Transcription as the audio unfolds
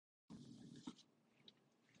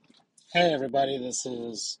Hey everybody, this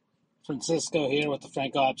is Francisco here with the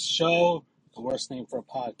Frank Ops Show, the worst name for a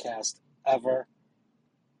podcast ever.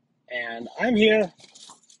 And I'm here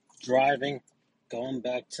driving, going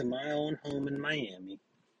back to my own home in Miami.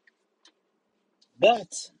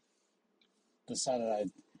 But decided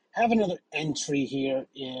I'd have another entry here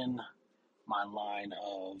in my line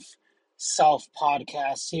of self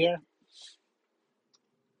podcasts here.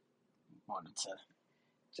 Wanted to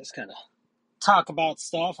just kind of talk about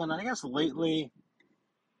stuff, and I guess lately,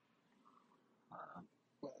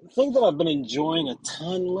 the thing that I've been enjoying a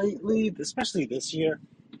ton lately, especially this year,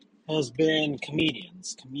 has been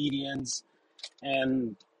comedians. Comedians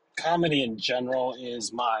and comedy in general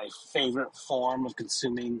is my favorite form of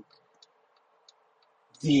consuming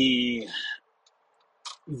the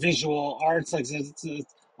visual arts,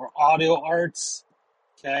 or audio arts.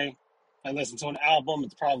 Okay, if I listen to an album,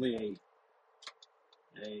 it's probably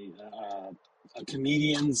a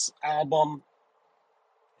comedian's album.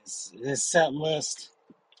 His set list.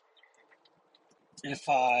 If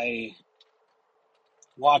I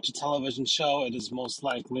watch a television show, it is most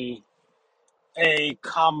likely a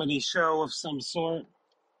comedy show of some sort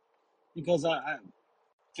because I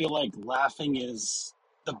feel like laughing is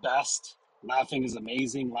the best. Laughing is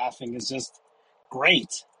amazing. Laughing is just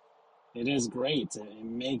great. It is great. It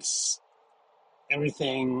makes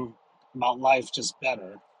everything about life just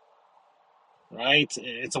better, right?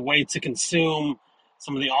 It's a way to consume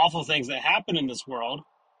some of the awful things that happen in this world,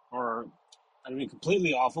 or I don't mean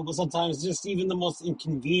completely awful, but sometimes just even the most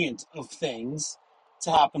inconvenient of things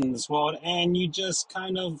to happen in this world, and you just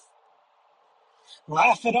kind of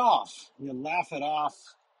laugh it off. You laugh it off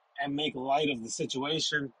and make light of the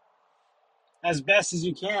situation as best as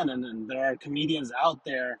you can. And there are comedians out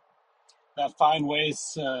there that find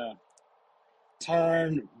ways to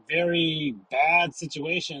turn very bad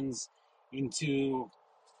situations into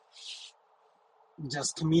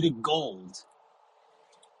just comedic gold.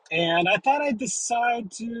 And I thought I'd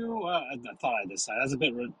decide to, that's a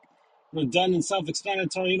bit redundant, self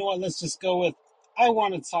explanatory. You know what? Let's just go with I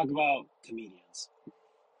want to talk about comedians.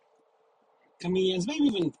 Comedians, maybe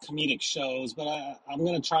even comedic shows, but I'm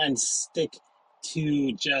going to try and stick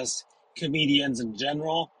to just comedians in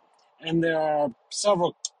general. And there are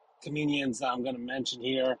several comedians that I'm going to mention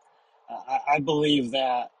here. I believe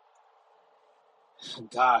that,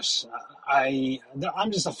 gosh,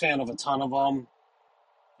 I'm just a fan of a ton of them.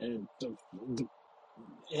 And,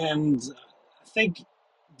 and I think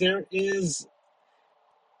there is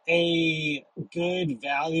a good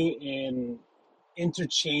value in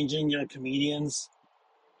interchanging your comedians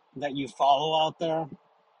that you follow out there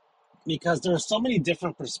because there are so many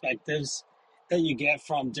different perspectives that you get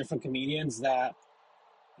from different comedians that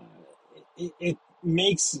it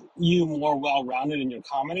makes you more well-rounded in your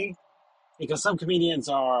comedy because some comedians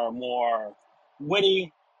are more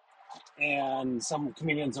witty and some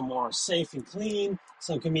comedians are more safe and clean,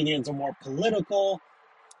 some comedians are more political,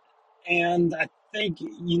 and I think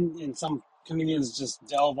and some comedians just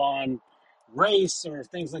delve on race or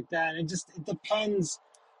things like that. It depends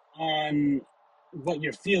on what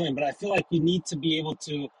you're feeling, but I feel like you need to be able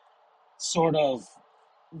to sort of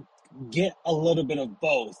get a little bit of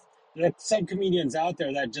both. There are some comedians out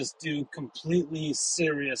there that just do completely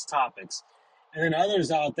serious topics, and then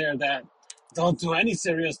others out there that don't do any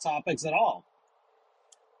serious topics at all.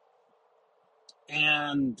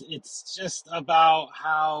 And it's just about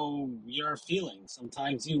how you're feeling.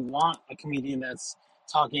 Sometimes you want a comedian that's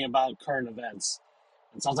talking about current events,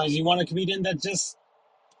 and sometimes you want a comedian that just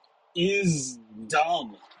is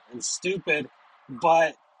dumb and stupid,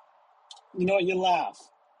 but you know what? You laugh.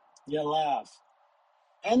 You laugh.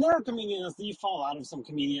 And there are comedians that you fall out of some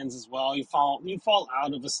comedians as well. You fall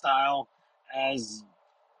out of a style as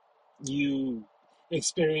you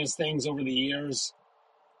experience things over the years.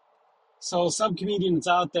 So some comedians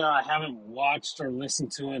out there I haven't watched or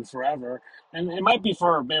listened to in forever, and it might be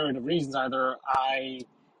for a myriad of reasons. Either I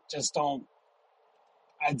just don't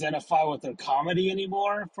identify with their comedy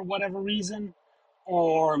anymore for whatever reason,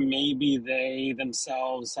 or maybe they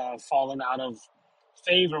themselves have fallen out of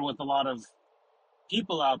favor with a lot of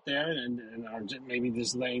people out there and are maybe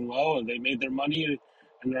just laying low, or they made their money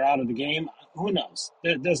and they're out of the game. Who knows?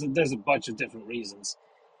 There's a bunch of different reasons.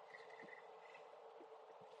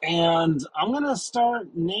 And I'm going to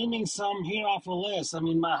start naming some here off a list. I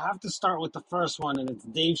mean, I have to start with the first one, and it's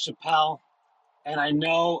Dave Chappelle. And I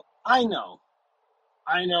know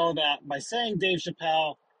that by saying Dave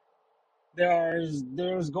Chappelle, there's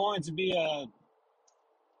going to be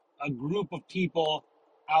a group of people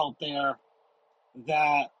out there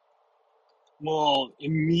that will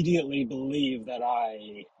immediately believe that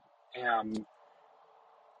I am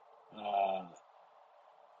uh,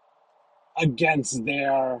 against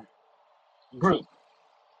their group,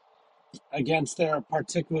 against their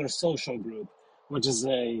particular social group, which is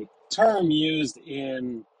a term used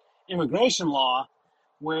in immigration law,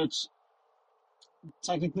 which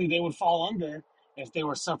technically they would fall under if they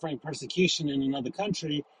were suffering persecution in another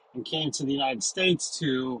country and came to the United States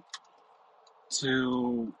to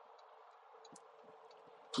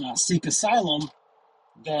seek asylum,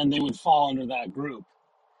 then they would fall under that group.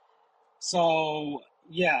 So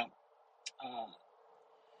yeah, uh,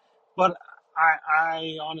 but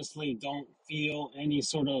I honestly don't feel any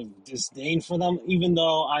sort of disdain for them, even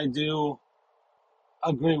though I do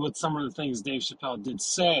agree with some of the things Dave Chappelle did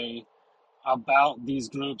say about these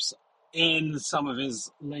groups in some of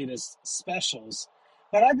his latest specials.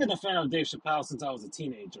 But I've been a fan of Dave Chappelle since I was a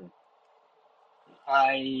teenager.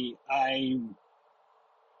 I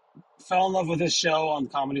fell in love with his show on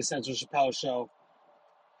Comedy Central, Chappelle Show,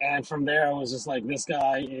 and from there I was just like, this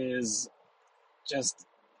guy is just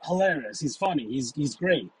hilarious. He's funny. He's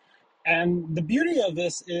great. And the beauty of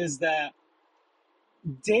this is that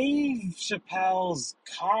Dave Chappelle's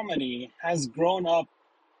comedy has grown up.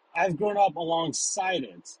 I've grown up alongside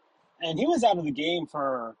it, and he was out of the game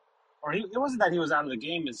it wasn't that he was out of the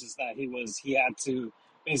game. It's just that he had to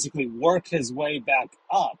basically work his way back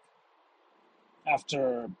up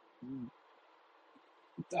after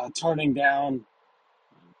turning down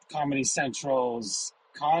Comedy Central's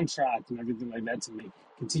contract and everything like that to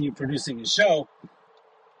continue producing his show.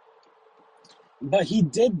 But he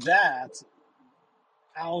did that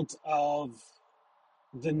out of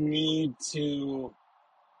the need to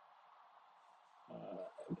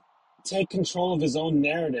take control of his own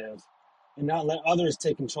narrative and not let others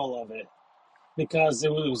take control of it, because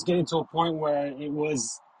it was getting to a point where it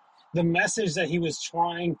was the message that he was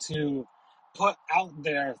trying to put out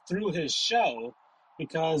there through his show.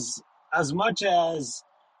 Because as much as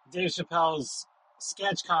Dave Chappelle's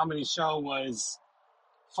sketch comedy show was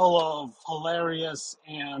full of hilarious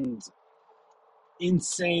and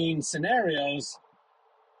insane scenarios,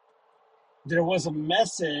 there was a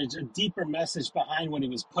message, a deeper message behind what he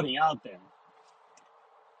was putting out there.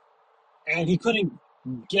 And he couldn't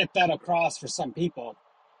get that across for some people,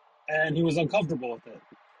 and he was uncomfortable with it.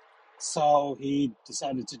 So he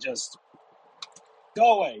decided to just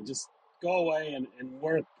go away and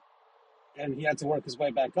work. And he had to work his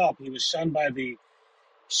way back up. He was shunned by the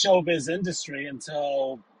showbiz industry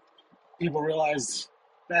until people realized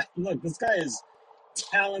that, look, this guy is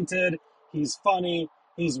talented, he's funny,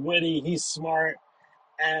 he's witty, he's smart,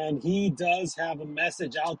 and he does have a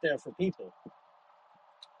message out there for people.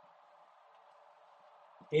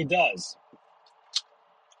 He does.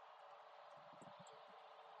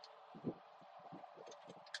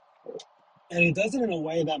 And he does it in a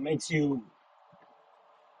way that makes you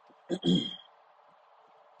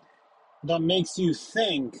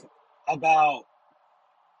think about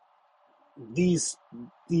these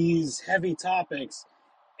heavy topics.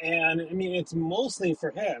 And I mean, it's mostly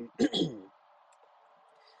for him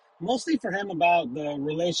about the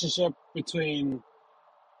relationship between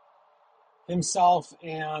himself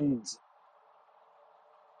and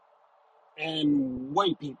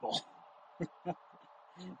white people.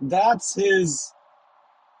 That's his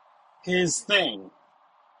thing.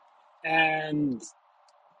 And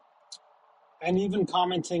even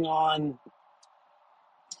commenting on,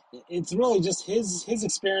 it's really just his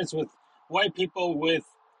experience with white people, with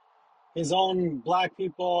his own black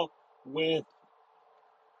people, with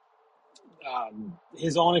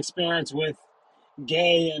his own experience with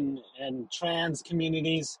gay and trans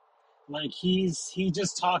communities. Like he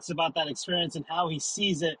just talks about that experience and how he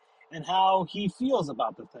sees it and how he feels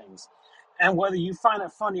about the things. And whether you find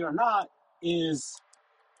it funny or not is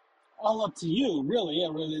all up to you, really.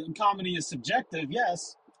 Comedy is subjective,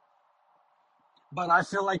 yes, but I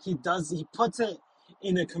feel like he puts it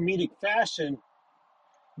in a comedic fashion,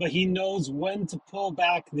 but he knows when to pull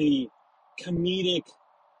back the comedic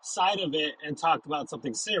side of it and talk about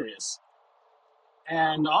something serious.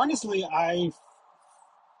 And honestly, I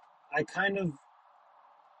kind of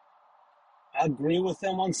agree with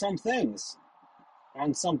him on some things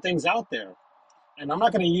out there. And I'm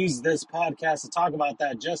not going to use this podcast to talk about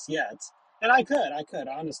that just yet. And I could,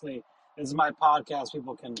 honestly. This is my podcast.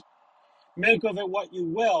 People can make of it what you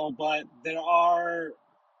will, but there are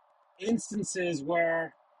instances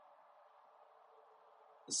where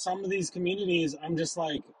some of these communities, I'm just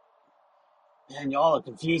like, man, y'all are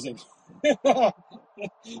confusing.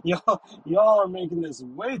 y'all are making this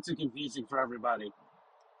way too confusing for everybody.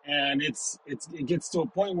 And it gets to a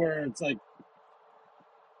point where it's like,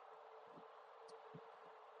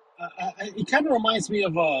 it kind of reminds me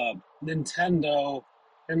of Nintendo,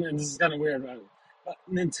 and this is kind of weird, but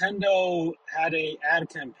Nintendo had a ad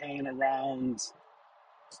campaign around,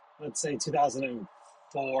 let's say, 2004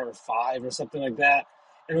 or 5 or something like that,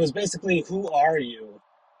 and it was basically "Who are you?"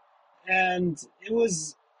 And it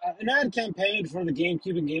was an ad campaign for the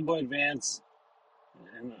GameCube and Game Boy Advance,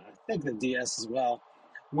 and I think the DS as well,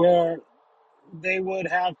 where they would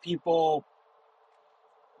have people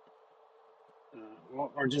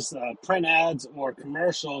or just print ads or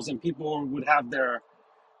commercials, and people would have their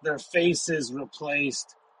faces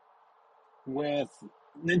replaced with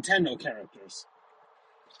Nintendo characters.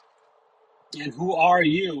 And "Who are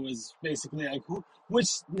you?" is basically like which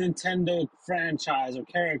Nintendo franchise or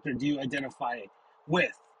character do you identify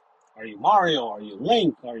with? Are you Mario? Are you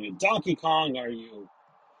Link? Are you Donkey Kong? Are you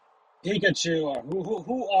Pikachu? Or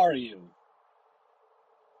who are you?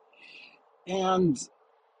 And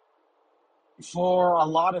for a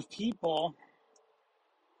lot of people,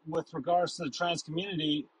 with regards to the trans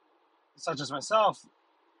community, such as myself,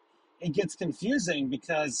 it gets confusing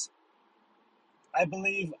because I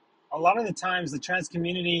believe a lot of the times the trans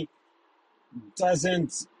community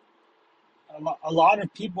doesn't, a lot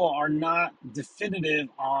of people are not definitive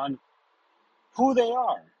on who they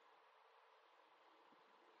are.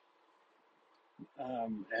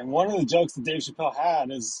 And one of the jokes that Dave Chappelle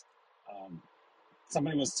had is um,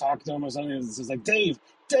 somebody was talking to him or something. It was like, Dave,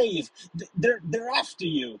 they're after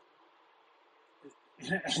you.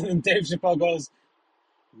 And Dave Chappelle goes,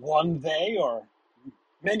 one they or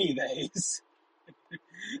many days?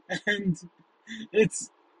 And it's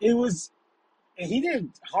it was he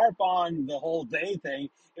didn't harp on the whole day thing.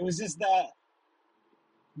 It was just that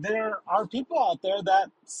there are people out there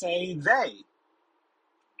that say they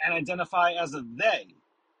and identify as a they,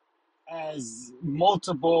 as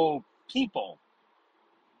multiple people.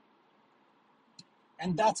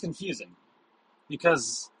 And that's confusing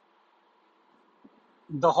because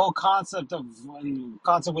the whole concept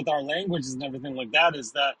with our languages and everything like that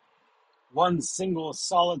is that one single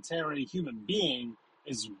solitary human being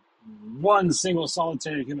is one single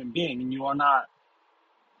solitary human being, and you are not.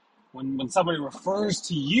 When somebody refers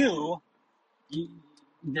to you,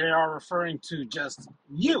 they are referring to just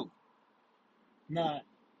you, not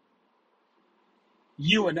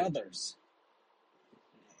you and others.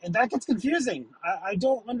 And that gets confusing. I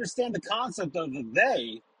don't understand the concept of the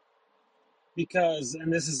they because,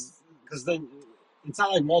 and this is because then it's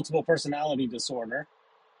not like multiple personality disorder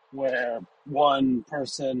where one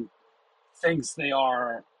person thinks they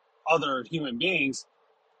are other human beings,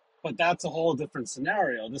 but that's a whole different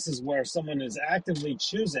scenario. This is where someone is actively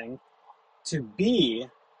choosing to be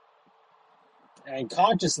and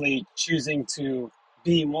consciously choosing to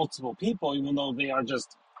be multiple people, even though they are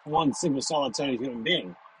just one single solitary human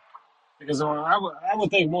being. Because I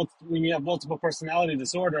would think when you have multiple personality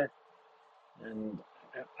disorder, and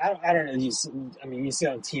I don't know, I mean, you see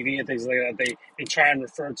on TV and things like that, they try and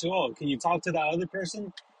refer to, oh, can you talk to that other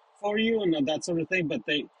person for you and that sort of thing, but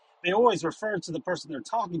they always refer to the person they're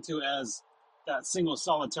talking to as that single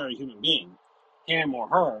solitary human being, him or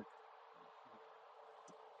her,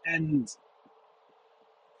 and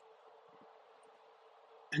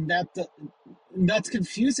and that's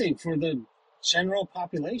confusing for the general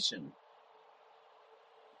population.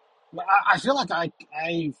 I feel like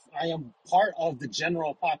I am part of the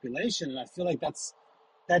general population, and I feel like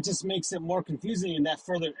that just makes it more confusing, and that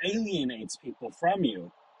further alienates people from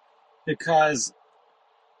you because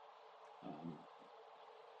um,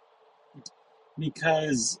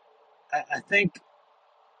 because I think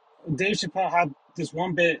Dave Chappelle had this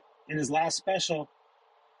one bit in his last special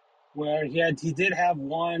where he did have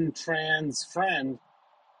one trans friend,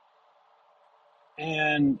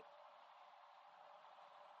 and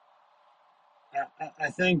I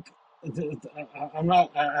think I'm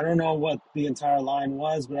not. I don't know what the entire line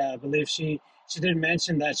was, but I believe she did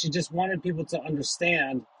mention that she just wanted people to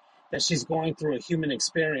understand that she's going through a human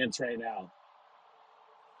experience right now,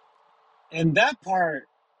 and that part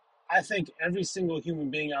I think every single human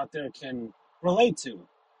being out there can relate to.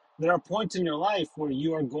 There are points in your life where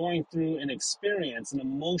you are going through an experience, an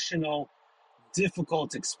emotional,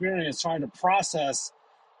 difficult experience, trying to process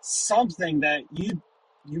something that you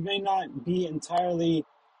may not be entirely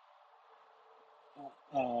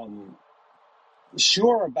um,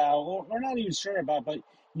 sure about, or not even sure about, but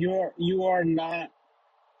you are not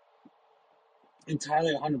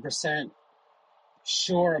entirely 100%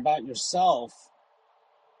 sure about yourself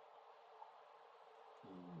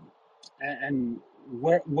and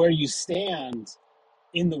where you stand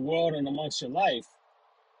in the world and amongst your life.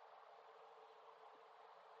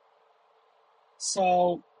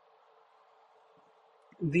 So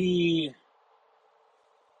the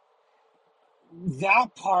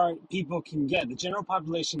that part people can get. The general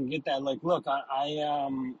population can get that. Like, look,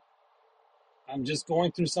 I'm just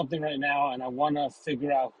going through something right now, and I want to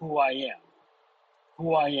figure out who I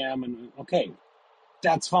am, and okay,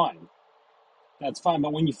 that's fine. That's fine.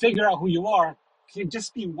 But when you figure out who you are, can you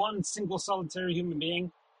just be one single solitary human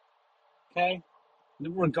being? Okay,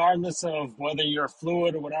 regardless of whether you're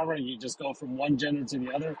fluid or whatever, you just go from one gender to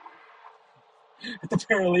the other. At the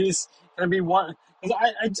very least, can I be one? Because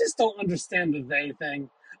I just don't understand the they thing.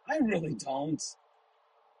 I really don't.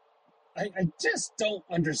 I just don't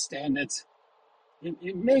understand it.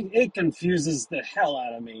 It confuses the hell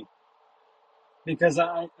out of me because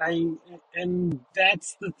and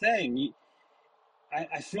that's the thing.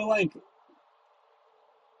 I feel like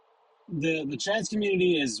the trans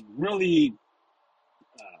community is really,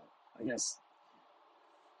 I guess,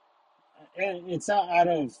 it's not out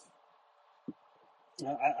of.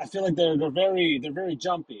 I feel like they're very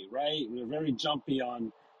jumpy, right? They're very jumpy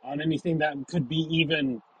on anything that could be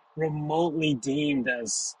even remotely deemed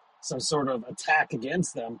as some sort of attack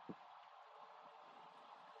against them.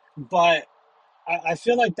 But I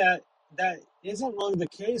feel like that isn't really the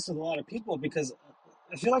case with a lot of people because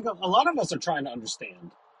I feel like a lot of us are trying to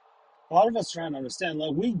understand. A lot of us trying to understand.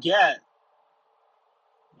 Like we get.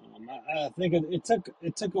 I think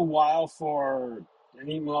it took a while for. I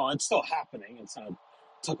mean, well, it's still happening. It's not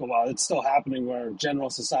took a while. It's still happening where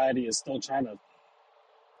general society is still trying to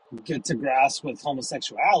get to grasp with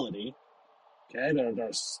homosexuality. Okay, there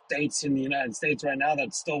are states in the United States right now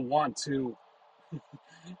that still want to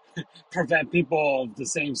prevent people of the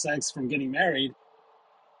same sex from getting married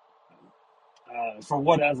for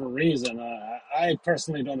whatever reason. I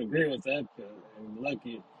personally don't agree with it. Look,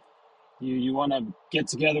 you want to get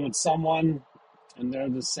together with someone and they're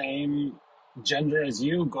the same gender as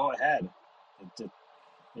you, go ahead.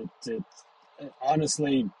 It, it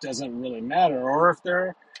honestly doesn't really matter. Or if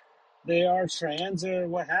they are trans or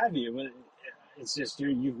what have you. But it's just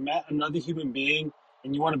you've met another human being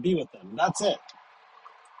and you want to be with them. That's it.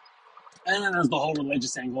 And then there's the whole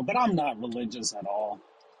religious angle, but I'm not religious at all.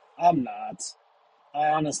 I'm not. I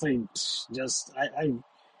honestly just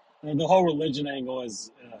the whole religion angle is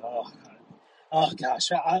oh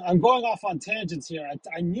gosh, I'm going off on tangents here.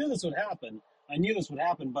 I knew this would happen. I knew this would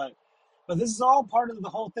happen, but this is all part of the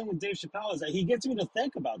whole thing with Dave Chappelle is that he gets me to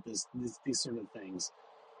think about these sort of things.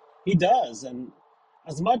 He does, and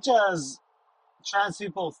as much as trans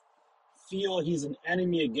people feel he's an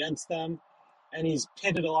enemy against them, and he's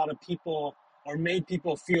pitted a lot of people or made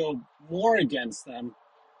people feel more against them.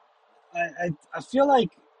 I feel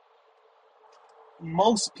like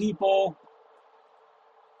most people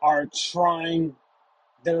are trying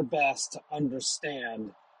their best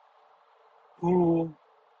to who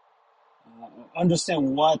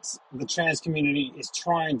understand what the trans community is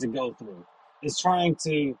trying to go through, is trying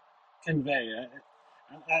to convey.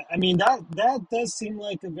 I mean that does seem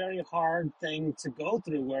like a very hard thing to go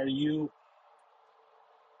through, where you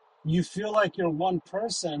feel like you're one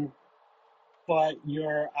person, but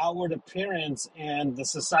your outward appearance and the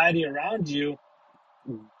society around you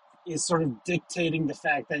is sort of dictating the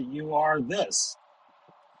fact that you are this.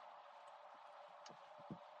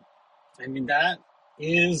 I mean, that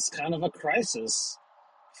is kind of a crisis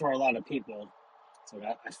for a lot of people. So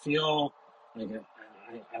I feel like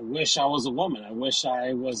I wish I was a woman. I wish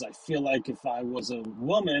I was. I feel like if I was a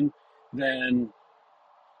woman, then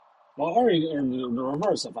well, or the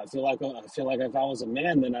reverse. If I feel like if I was a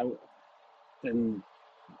man, then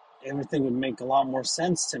everything would make a lot more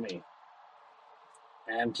sense to me.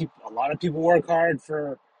 And a lot of people work hard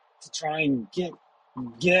to try and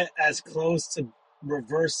get as close to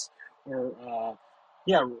reverse or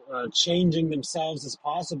changing themselves as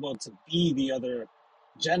possible to be the other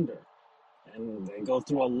gender, and they go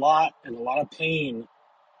through a lot of pain,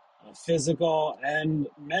 physical and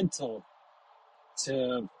mental,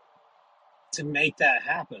 to make that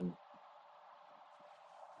happen.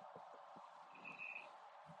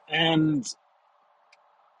 And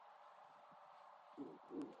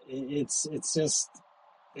it's just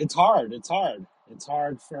it's hard. It's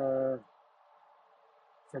hard for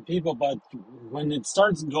people, but when it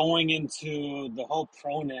starts going into the whole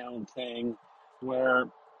pronoun thing, where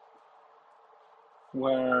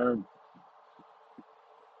where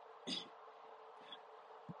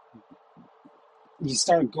you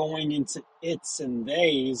start going into its and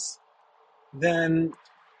theys, then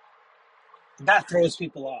that throws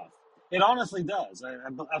people off. It honestly does.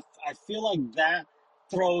 I feel like that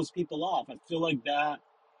throws people off. I feel like that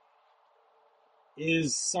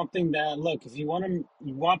is something that, look, if you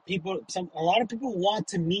want people, a lot of people want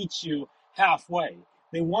to meet you halfway.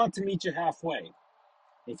 They want to meet you halfway.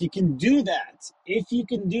 If you can do that, if you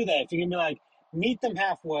can be like, meet them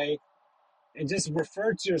halfway and just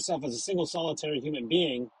refer to yourself as a single solitary human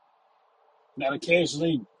being that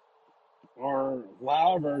occasionally or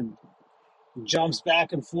however jumps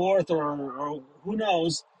back and forth or who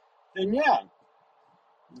knows, then yeah,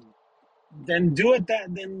 then do it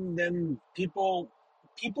that then people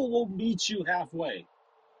will meet you halfway.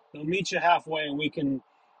 They'll meet you halfway and we can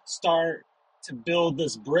start to build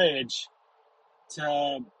this bridge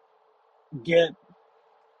to get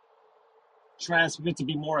trans people to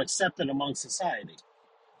be more accepted among society.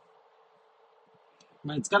 I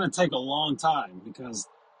mean, it's going to take a long time because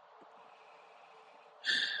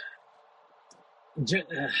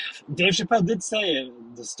Dave Chappelle did say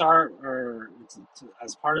at the start or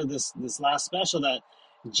as part of this last special that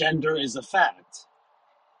gender is a fact.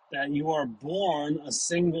 That you are born a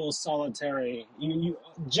single solitary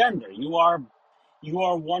gender. You are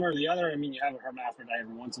one or the other. I mean, you have a hermaphrodite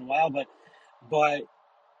every once in a while, but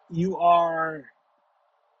you are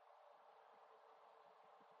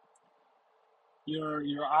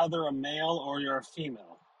you're either a male or you're a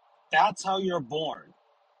female. That's how you're born.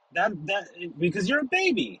 That because you're a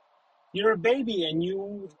baby. You're a baby and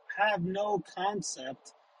you have no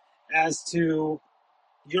concept as to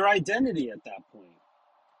your identity at that point.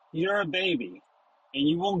 You're a baby and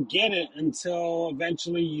you won't get it until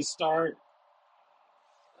eventually you start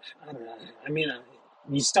I don't know. I mean,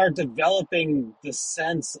 you start developing the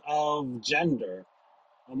sense of gender.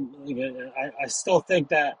 Like, I still think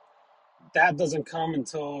that that doesn't come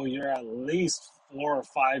until you're at least 4 or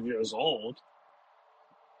 5 years old,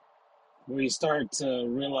 where you start to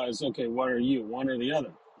realize, okay, what are you, one or the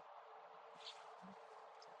other?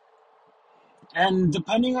 And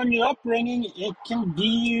depending on your upbringing, it can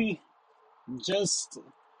be just,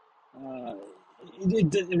 uh,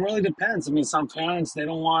 it really depends. I mean, some parents, they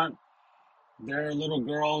don't want their little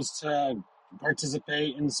girls to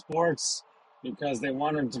participate in sports because they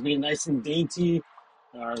want them to be nice and dainty,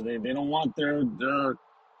 or they don't want their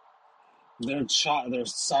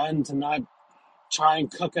son to not try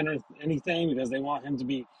and cook anything because they want him to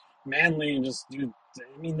be manly and just do.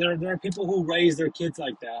 I mean, there are people who raise their kids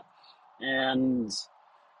like that, and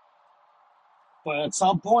but at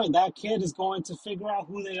some point that kid is going to figure out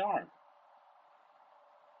who they are,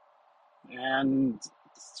 and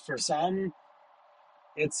for some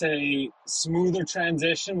it's a smoother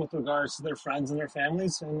transition with regards to their friends and their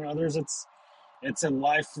families, and others it's a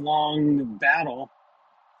lifelong battle,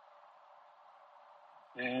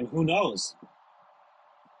 and who knows.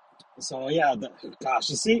 So yeah, gosh,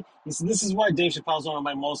 you see, this is why Dave Chappelle is one of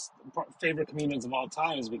my most favorite comedians of all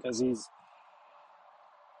time, is because he's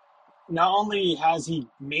not only has he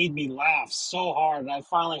made me laugh so hard, and I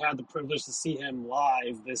finally had the privilege to see him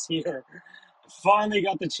live this year. I finally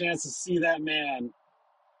got the chance to see that man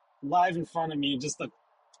live in front of me, just like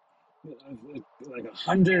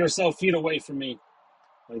 100 or so feet away from me.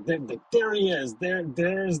 There he is.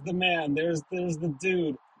 There's the man. There's the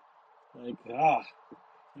dude. Like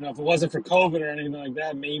if it wasn't for COVID or anything like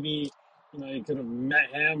that, maybe you could have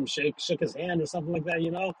met him, shook his hand or something like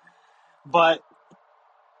that. But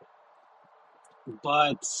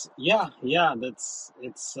but yeah, that's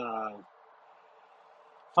it's.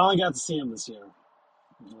 Finally got to see him this year.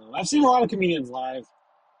 I've seen a lot of comedians live.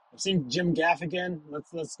 I've seen Jim Gaffigan.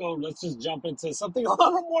 Let's go. Let's just jump into something a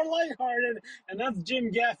little more lighthearted, and that's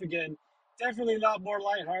Jim Gaffigan. Definitely a lot more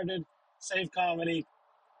lighthearted, safe comedy,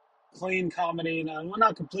 clean comedy. Well,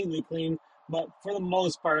 not completely clean, but for the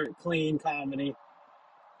most part, clean comedy.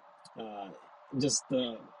 Uh, just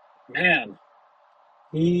the man.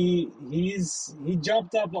 He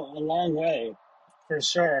jumped up a long way, for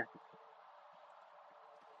sure.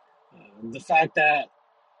 The fact that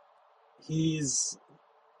he's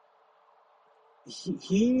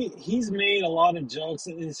he's made a lot of jokes.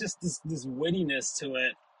 It's just this wittiness to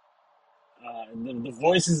it. The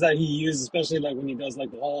voices that he uses, especially like when he does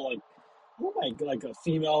like the whole like a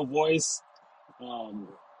female voice. Um,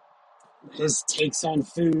 his takes on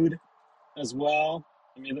food as well.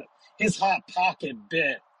 I mean, his hot pocket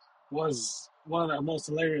bit was one of the most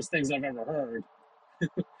hilarious things I've ever heard.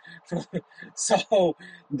 So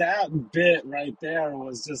that bit right there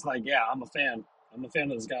was just like, yeah, I'm a fan. I'm a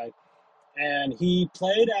fan of this guy. And he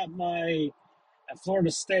played at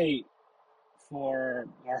Florida State for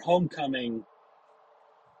our homecoming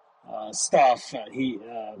stuff. He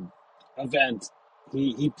event.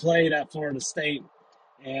 He played at Florida State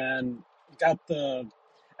and got the.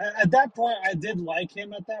 At that point, I did like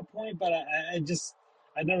him at that point, but I'd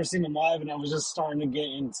never seen him live, and I was just starting to get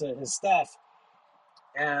into his stuff,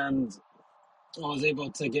 and I was able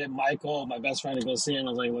to get Michael, my best friend, to go see him.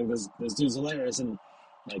 I was like, this dude's hilarious, and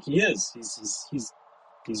Like he is.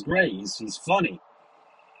 He's great. He's funny,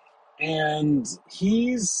 and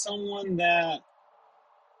he's someone that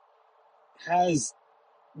has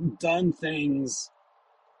done things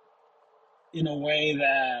in a way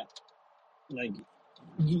that, like,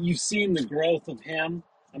 you've seen the growth of him.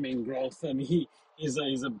 I mean, growth. I mean, he's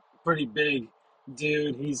a pretty big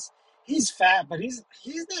dude. He's fat, but he's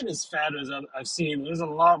not as fat as I've seen. There's a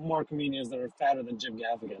lot more comedians that are fatter than Jim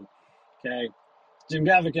Gaffigan. Okay, Jim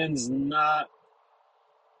Gaffigan's not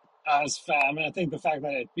as fat. I mean, I think the fact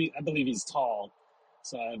that I believe he's tall,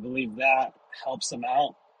 so I believe that helps him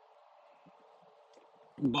out.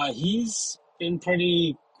 But he's been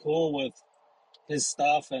pretty cool with his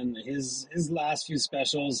stuff and his last few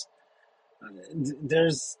specials.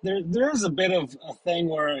 There's a bit of a thing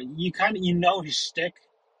where you know his shtick,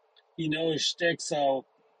 so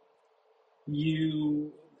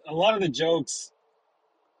you a lot of the jokes,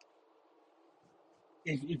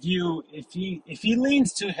 if he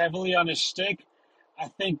leans too heavily on his shtick, I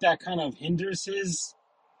think that kind of hinders his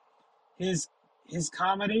his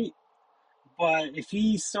comedy. But if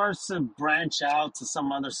he starts to branch out to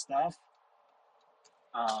some other stuff,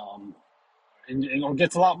 um, or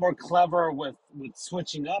gets a lot more clever with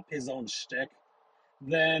switching up his own shtick,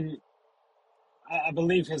 then I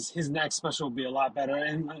believe his next special will be a lot better.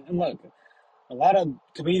 And look, a lot of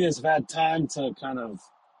comedians have had time to kind of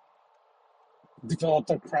develop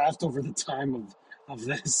their craft over the time of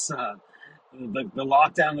this the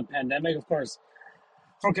lockdown, the pandemic. Of course,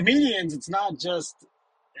 for comedians, it's not just.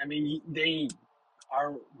 I mean, they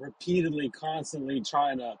are repeatedly, constantly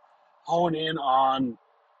trying to hone in on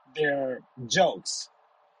their jokes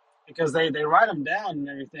because they write them down and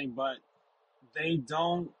everything, but they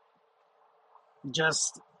don't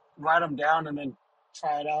just write them down and then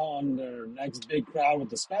try it out on their next big crowd with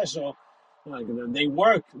the special. Like they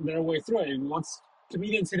work their way through it. And once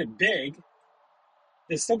comedians hit it big,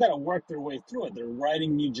 they still got to work their way through it. They're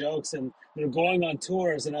writing new jokes and they're going on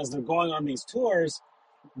tours. And as they're going on these tours,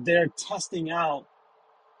 they're testing out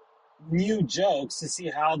new jokes to see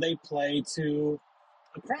how they play to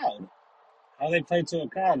a crowd. How they play to a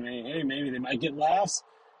crowd. I mean, hey, maybe they might get laughs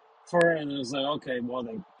for, and it was like, okay, well,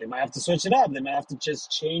 they might have to switch it up. They might have to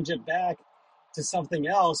just change it back to something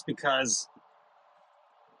else because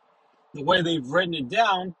the way they've written it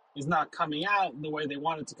down is not coming out the way they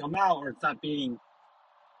want it to come out, or it's not being,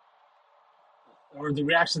 or the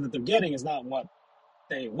reaction that they're getting is not what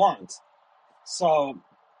they want. So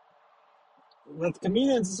with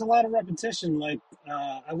comedians, it's a lot of repetition. Like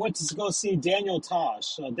I went to go see Daniel Tosh.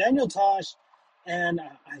 So Daniel Tosh, and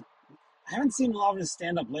I haven't seen a lot of his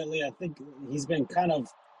stand up lately. I think he's been kind of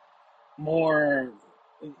more.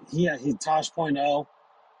 He Tosh.0.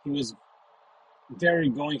 He was very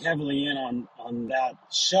going heavily in on that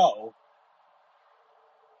show.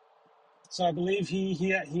 So I believe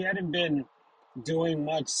he hadn't been doing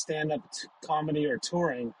much stand up comedy or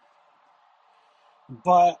touring.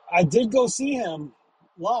 But I did go see him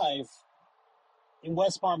live in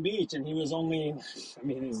West Palm Beach, and he was only, I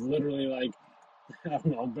mean, he's literally like, I don't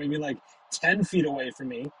know, maybe like 10 feet away from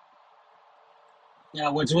me. Yeah,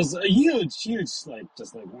 which was a huge, like,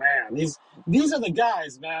 just like, man, these are the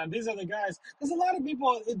guys, man. These are the guys. Because a lot of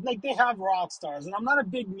people, like, they have rock stars, and I'm not a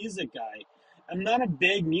big music guy. I'm not a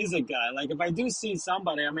big music guy. Like, if I do see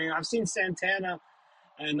somebody, I mean, I've seen Santana,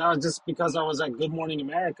 and that was just because I was at Good Morning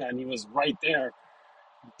America, and he was right there.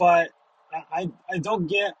 But I don't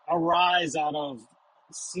get a rise out of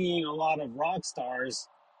seeing a lot of rock stars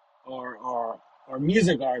or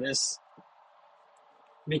music artists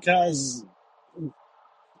because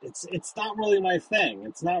it's not really my thing.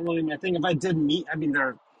 It's not really my thing. If I did meet, I mean,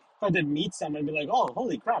 if I did meet someone, I'd be like, oh,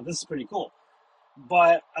 holy crap, this is pretty cool.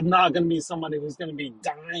 But I'm not gonna be somebody who's gonna be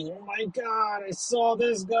dying. Oh my God, I saw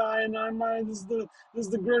this guy, and this is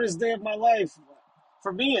the greatest day of my life.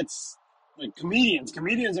 For me, it's like comedians.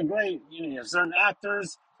 Comedians are great. You have certain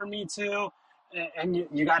actors. For me too, and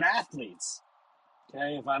you got athletes.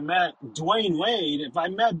 Okay, if I met Dwayne Wade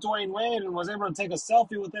and was able to take a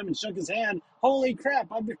selfie with him and shook his hand, holy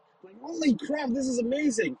crap! I'd be like, holy crap, this is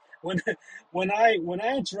amazing. When when I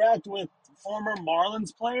interact with former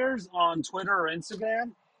Marlins players on Twitter or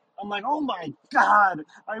Instagram, I'm like, oh my God,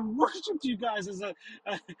 I worshipped you guys as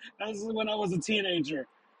when I was a teenager.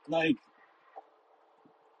 Like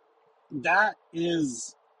that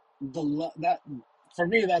is that for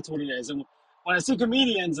me, that's what it is. And when I see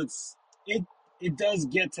comedians, it it does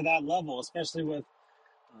get to that level, especially with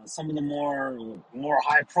some of the more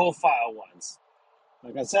high profile ones.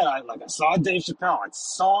 Like I said, I saw Dave Chappelle. I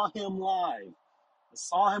saw him live. I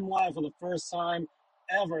saw him live for the first time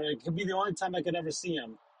ever. It could be the only time I could ever see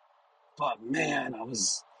him. But man, I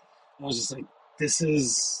was just like, this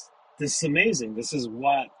is amazing. This is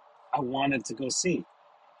what I wanted to go see.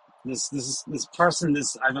 This person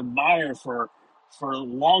this I've admired for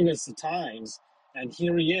longest of times, and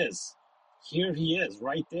here he is. Here he is,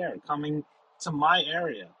 right there, coming to my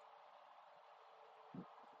area.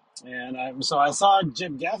 And so I saw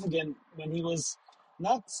Jim Gaffigan when he was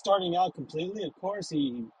not starting out completely. Of course,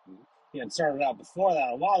 he had started out before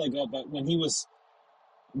that a while ago, but when he was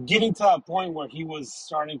getting to that point where he was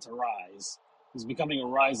starting to rise, he was becoming a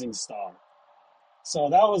rising star. So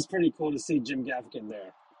that was pretty cool to see Jim Gaffigan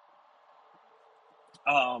there.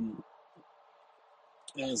 Um,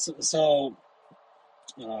 and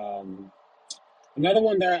um, another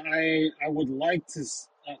one that I would like to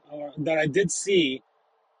that I did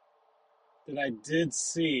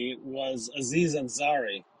see was Aziz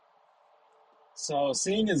Ansari. So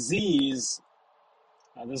seeing Aziz,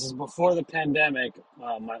 this is before the pandemic.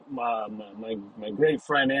 My great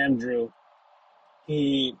friend Andrew,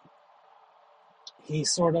 he he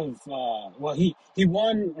sort of he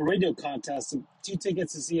won a radio contest, 2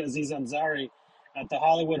 tickets to see Aziz Ansari at the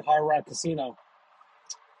Hollywood Hard Rock Casino,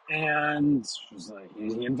 and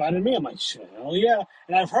he invited me. I'm like, hell yeah!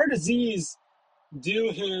 And I've heard Aziz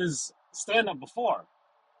do his stand up before.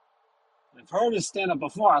 I've heard his stand up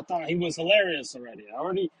before. I thought he was hilarious already. I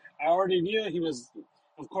already knew he was.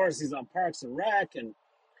 Of course, he's on Parks and Rec, and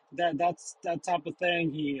that's that type of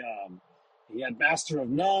thing. He had Master of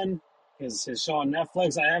None, his show on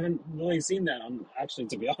Netflix. I haven't really seen that, actually,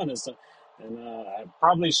 to be honest, and I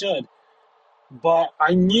probably should. But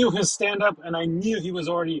I knew his stand up, and I knew he was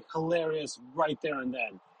already hilarious right there and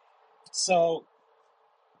then. So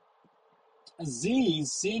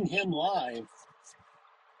Aziz, seeing him live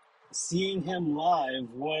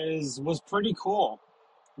was pretty cool.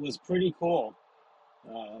 Was pretty cool.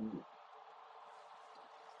 Um,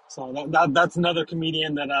 so that's another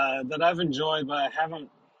comedian that I've enjoyed, but I haven't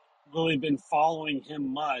really been following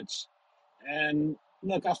him much. And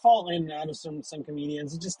look, I fall in and out of some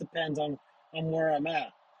comedians. It just depends on where I'm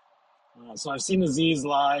at. So I've seen Aziz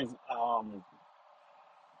live,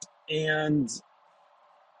 and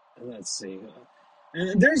let's see.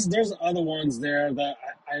 And there's other ones there that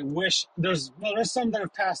I wish there's some that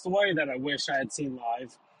have passed away that I wish I had seen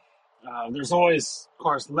live. There's always, of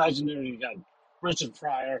course, legendary. You got Richard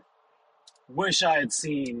Pryor. Wish I had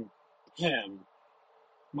seen him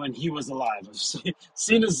when he was alive. I've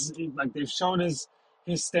seen his, like, they've shown his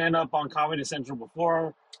stand up on Comedy Central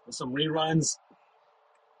before with some reruns.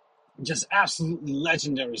 Just absolutely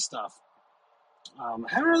legendary stuff. I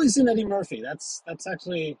haven't really seen Eddie Murphy. That's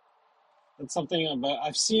something. But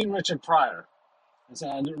I've seen Richard Pryor. I said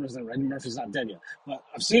I didn't realize Eddie Murphy's not dead yet, but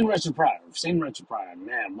I've seen Richard Pryor.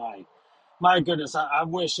 Man, my goodness, I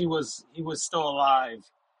wish he was still alive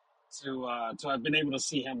to have been able to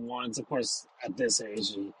see him once. Of course, at this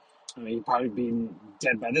age, he'd probably been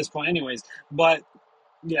dead by this point, anyways. But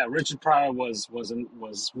yeah, Richard Pryor was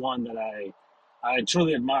one that I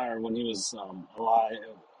truly admire when he was alive.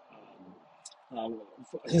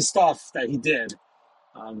 His stuff that he did,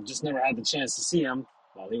 just never had the chance to see him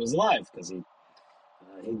while he was alive because he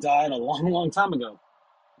died a long time ago.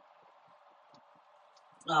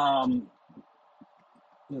 Um,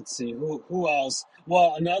 let's see who else.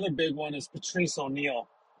 Well, another big one is Patrice O'Neal.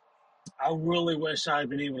 I really wish I had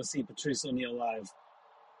been able to see Patrice O'Neal live.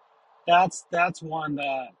 That's one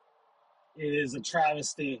that is a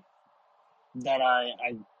travesty that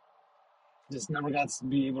I just never got to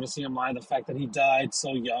be able to see him live. The fact that he died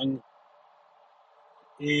so young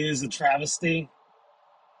is a travesty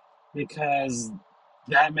because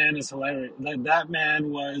that man is hilarious. That man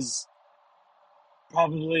was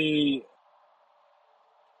probably,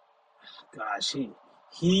 gosh,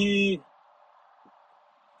 he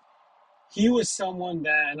he was someone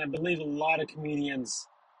that, and I believe a lot of comedians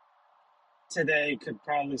today could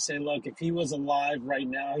probably say, look, if he was alive right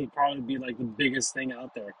now, he'd probably be like the biggest thing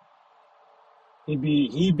out there. He'd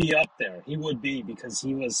be up there. He would be because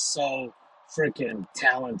he was so freaking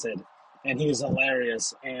talented and he was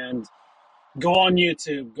hilarious. And go on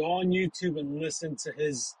YouTube and listen to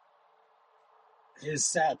his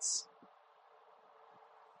sets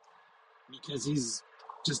because he's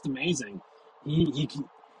just amazing. He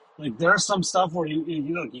like there's some stuff where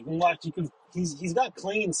you look, you can watch, he's got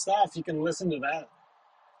clean stuff. You can listen to that,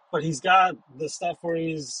 but he's got the stuff where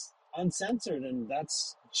he's uncensored, and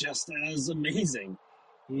that's just as amazing.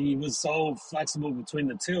 He was so flexible between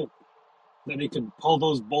the two that he could pull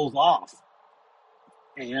those both off,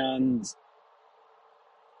 and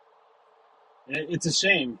it's a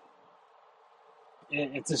shame.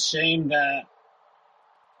 It's a shame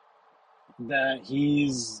that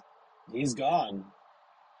he's he's gone.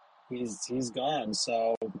 He's gone.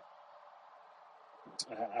 So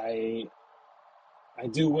I I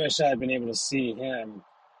do wish I had been able to see him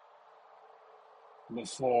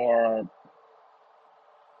before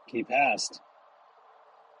he passed.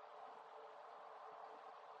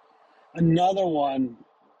 Another one,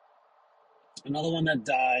 another one that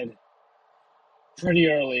died pretty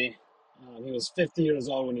early. He was 50 years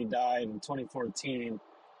old when he died in 2014,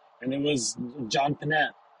 and it was John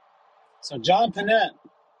Panette. So John Panette,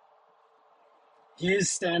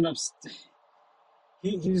 his stand-ups,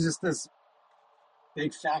 he was just this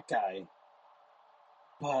big fat guy,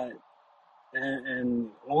 but and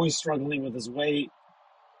always struggling with his weight,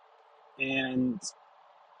 and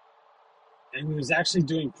he was actually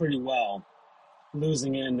doing pretty well,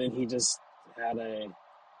 losing it, and then had a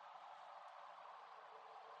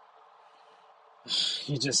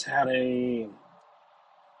he just had a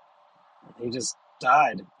he just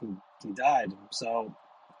died. He died. So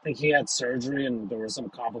I think he had surgery, and there were some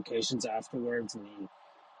complications afterwards, and he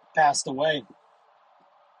passed away.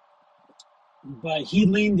 But he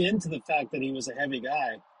leaned into the fact that he was a heavy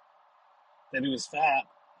guy, that he was fat.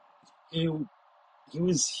 He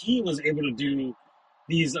he was able to do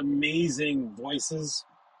these amazing voices,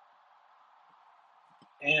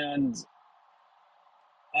 and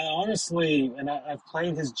I honestly, I've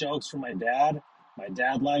played his jokes for my dad. My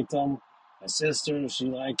dad liked them. My sister, she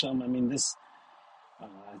liked them. I mean, this.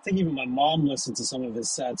 I think even my mom listened to some of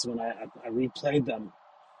his sets when I replayed them,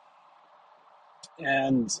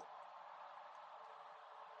 and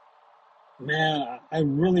man, I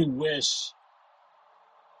really wish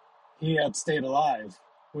he had stayed alive.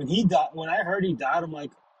 When he died, when I heard he died, I'm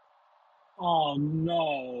like, oh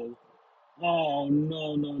no, oh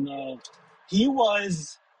no, no, no. He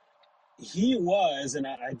was, he was, and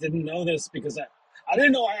I didn't know this because I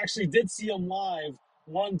didn't know I actually did see him live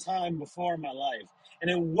one time before in my life, and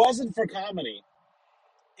it wasn't for comedy.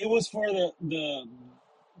 It was for the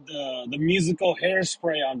musical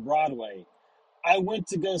Hairspray on Broadway. I went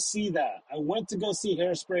to go see that. I went to go see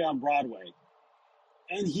Hairspray on Broadway,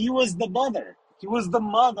 and he was the mother. He was the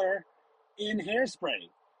mother in Hairspray.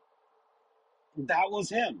 That was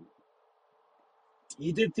him.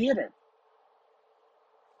 He did theater.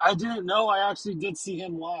 I didn't know I actually did see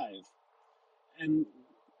him live. And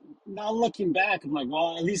now looking back, I'm like,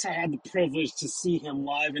 well, at least I had the privilege to see him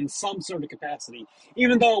live in some sort of capacity.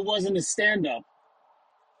 Even though it wasn't a stand up,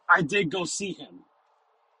 I did go see him.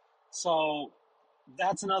 So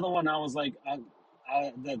that's another one I was like, I'm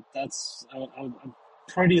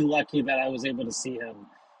pretty lucky that I was able to see him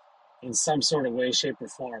in some sort of way, shape, or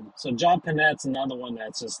form. So John Panette's another one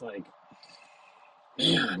that's just like,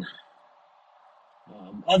 man.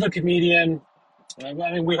 Other comedian, I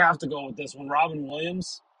mean, we have to go with this one. Robin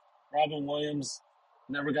Williams. Robin Williams,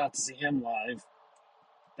 never got to see him live.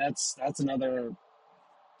 That's another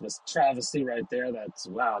just travesty right there. That's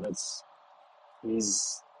wow. That's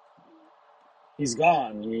he's he's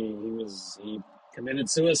gone. He committed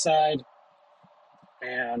suicide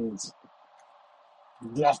and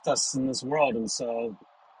left us in this world. And so,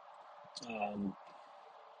 um,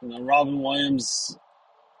 Robin Williams,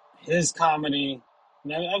 his comedy.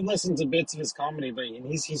 I've listened to bits of his comedy, but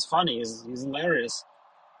he's funny. He's hilarious.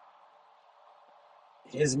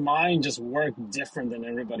 His mind just worked different than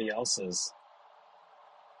everybody else's,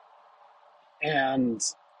 and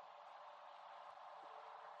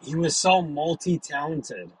he was so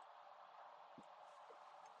multi-talented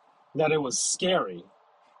that it was scary.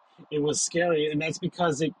 It was scary, and that's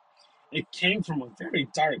because it came from a very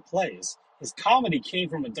dark place. His comedy came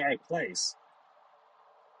from a dark place,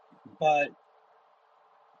 but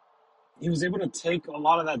he was able to take a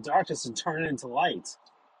lot of that darkness and turn it into light.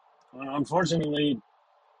 Unfortunately,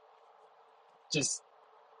 just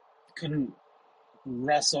couldn't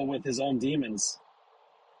wrestle with his own demons,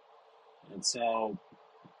 and so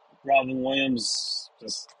Robin Williams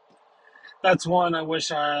just that's one I wish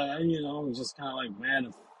just kind of like,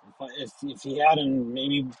 man, if he hadn't,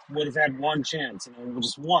 maybe would have had one chance,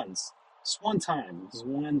 just once, just one time, just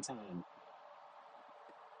one time.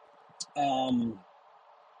 Um,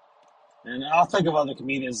 and I'll think of other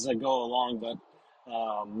comedians as I go along,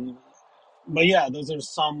 but yeah, those are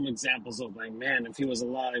some examples of like, man, if he was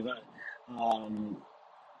alive.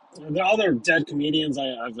 There are other dead comedians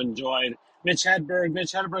I've enjoyed. Mitch Hedberg.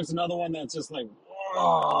 Mitch Hedberg's another one that's just like,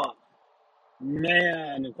 whoa,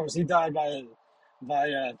 man. Of course, he died by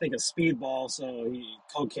I think a speedball, so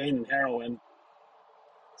cocaine and heroin.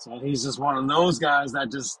 So he's just one of those guys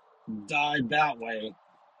that just died that way.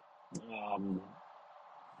 Um,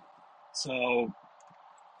 so,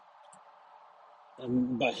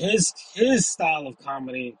 but his style of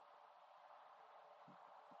comedy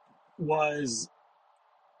was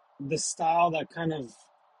the style that kind of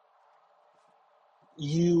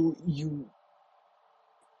you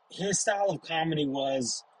his style of comedy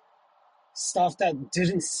was stuff that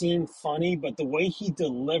didn't seem funny, but the way he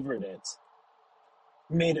delivered it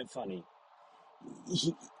made it funny.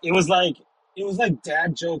 He, it was like it was like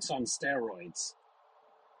dad jokes on steroids.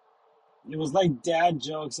 It was like dad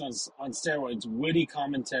jokes on steroids, witty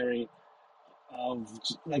commentary of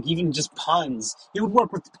like even just puns. He would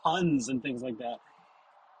work with puns and things like that.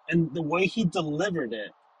 And the way he delivered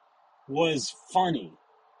it was funny.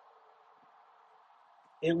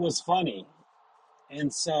 It was funny.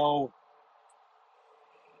 And so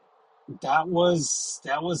that was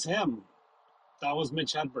him. That was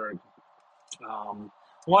Mitch Hedberg.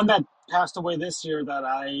 One that passed away this year that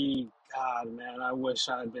God man, I wish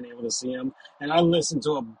I had been able to see him. And I listened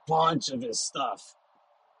to a bunch of his stuff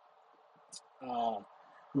uh,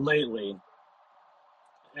 lately,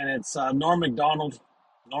 and it's Norm Macdonald.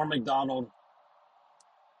 Norm Macdonald.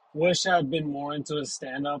 Wish I had been more into his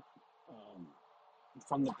stand-up um,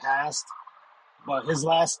 from the past, but his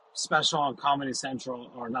last special on Comedy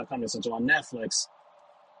Central, or not Comedy Central, on Netflix,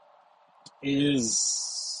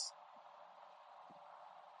 is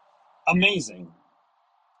amazing.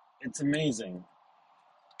 It's amazing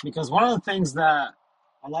because one of the things that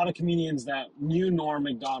a lot of comedians that knew Norm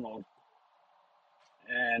Macdonald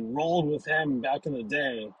and rolled with him back in the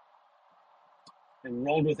day,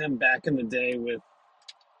 with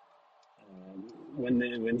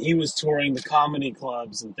when he was touring the comedy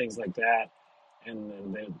clubs and things like that,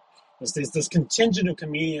 and there's this contingent of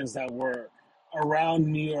comedians that were around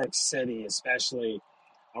New York City, especially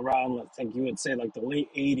around, I think you would say, like the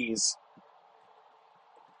late '80s,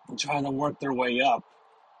 trying to work their way up.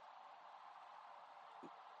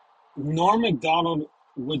 Norm Macdonald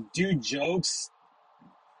would do jokes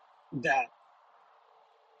that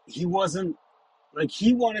he wasn't like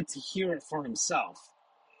he wanted to hear it for himself,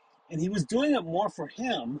 and he was doing it more for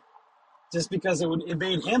him just because it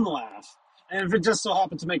made him laugh. And if it just so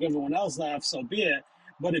happened to make everyone else laugh, so be it.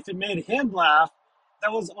 But if it made him laugh,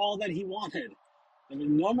 that was all that he wanted. I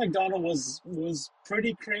mean, Norm Macdonald was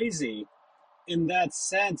pretty crazy in that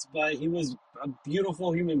sense, but he was a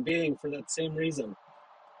beautiful human being for that same reason.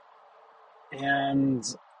 And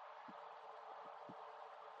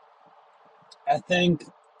I think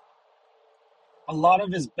a lot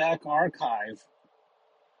of his back archive,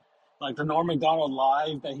 like the Norm Macdonald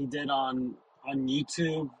live that he did on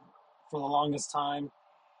YouTube for the longest time,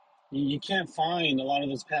 you can't find a lot of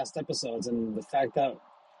those past episodes, and the fact that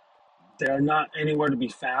they're not anywhere to be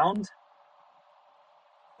found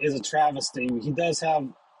is a travesty. He does have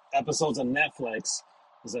episodes on Netflix,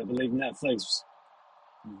 because I believe Netflix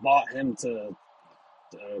bought him to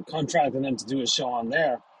contracted him to do a show on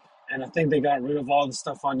there, and I think they got rid of all the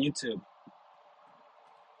stuff on YouTube.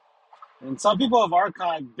 And some people have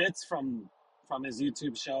archived bits from his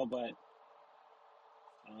YouTube show, but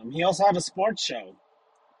he also had a sports show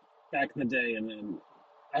back in the day, and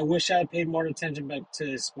I wish I had paid more attention back to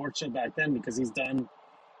his sports show back then because he's done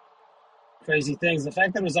crazy things. The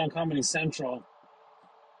fact that it was on Comedy Central,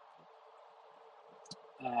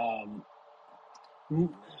 um,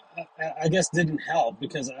 I guess didn't help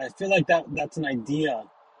because I feel like that's an idea.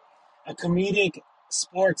 A comedic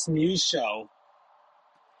sports news show,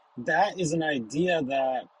 that is an idea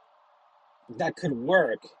that could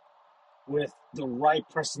work with the right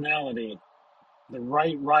personality, the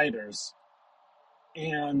right writers,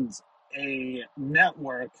 and a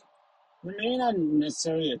network, maybe not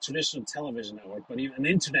necessarily a traditional television network, but even an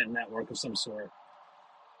internet network of some sort,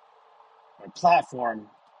 or platform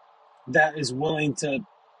that is willing to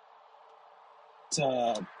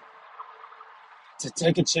to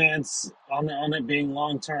take a chance on it being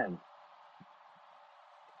long term.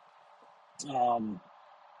 Um,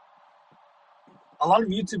 a lot of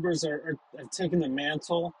YouTubers have taken the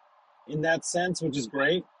mantle in that sense, which is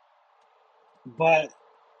great. But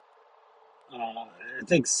I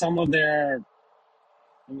think some of their,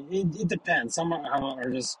 I mean, it depends. Some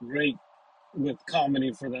are just great with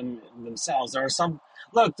comedy for themselves. There are some,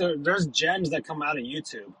 look, there's gems that come out of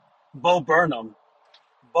YouTube. Bo Burnham.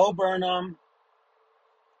 Bo Burnham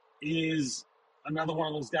is another one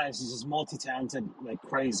of those guys. He's just multi-talented like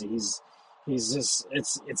crazy. He's just,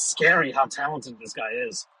 it's scary how talented this guy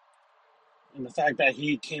is. And the fact that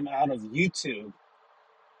he came out of YouTube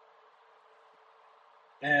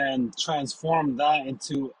and transformed that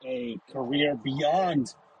into a career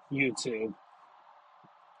beyond YouTube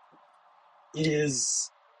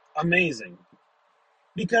is amazing.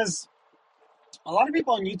 Because a lot of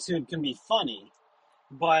people on YouTube can be funny,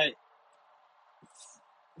 but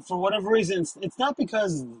for whatever reason, it's not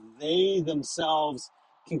because they themselves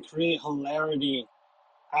can create hilarity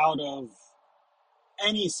out of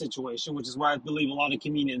any situation, which is why I believe a lot of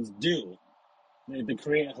comedians do. They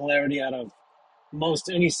create hilarity out of most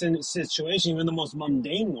any situation, even the most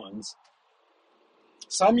mundane ones.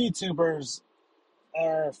 Some YouTubers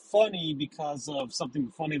are funny because of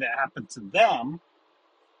something funny that happened to them,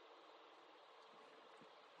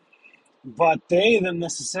 but they them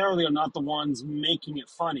necessarily are not the ones making it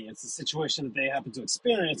funny. It's the situation that they happen to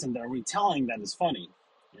experience and they're retelling that is funny.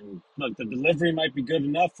 And look, the delivery might be good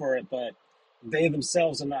enough for it, but they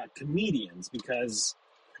themselves are not comedians because,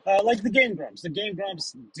 like the Game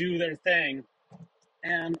Grumps do their thing,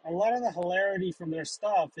 and a lot of the hilarity from their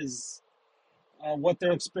stuff is what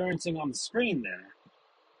they're experiencing on the screen there.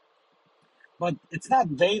 But it's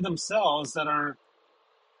not they themselves that are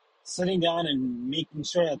sitting down and making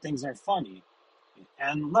sure that things are funny.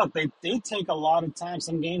 And look, they take a lot of time.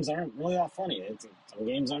 Some games aren't really that funny. Some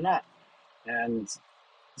games are not. And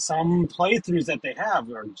some playthroughs that they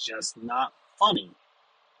have are just not funny.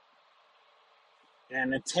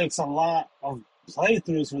 And it takes a lot of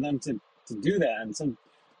playthroughs for them to do that. And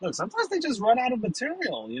sometimes they just run out of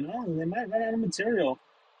material, you know? They might run out of material.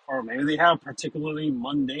 Or maybe they have a particularly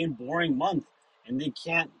mundane, boring month and they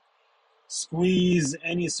can't squeeze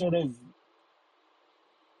any sort of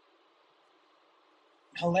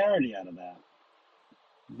hilarity out of that.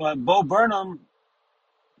 But Bo Burnham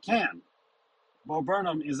can. Bo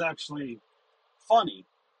Burnham is actually funny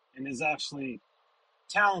and is actually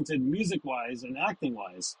talented music wise and acting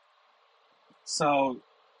wise. So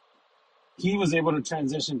he was able to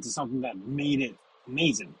transition to something that made it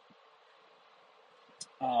amazing.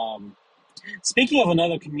 Um, Speaking of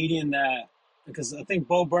another comedian that, because I think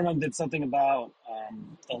Bo Burnham did something about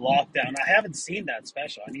the lockdown. I haven't seen that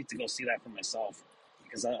special. I need to go see that for myself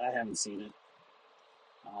because I haven't seen it.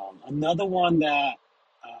 Another one that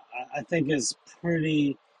I think is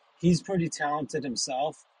pretty, he's pretty talented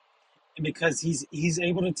himself, and because he's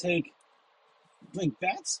able to take like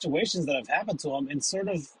bad situations that have happened to him and sort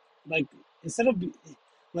of like instead of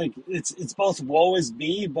like it's both woe is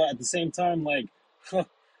me, but at the same time like, I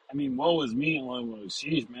mean woe is me. I'm like, well,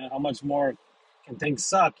 sheesh, man, how much more can things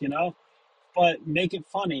suck, you know? But make it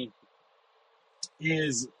funny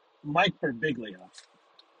is Mike Birbiglia.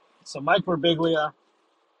 So Mike Birbiglia,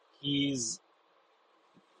 he's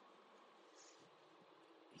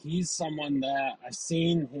he's someone that I've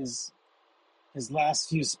seen his last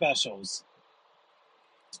few specials.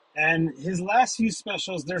 And his last few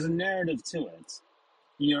specials, there's a narrative to it.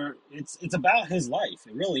 It's about his life.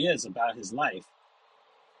 It really is about his life.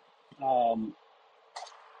 Um,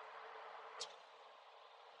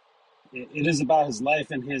 it is about his life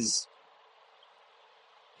and his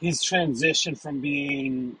transition from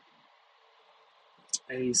being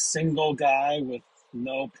a single guy with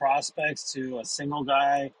no prospects to a single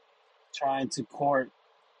guy trying to court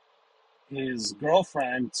his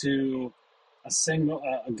girlfriend to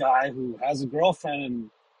a guy who has a girlfriend and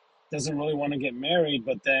doesn't really want to get married,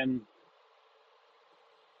 but then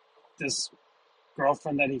this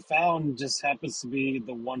girlfriend that he found just happens to be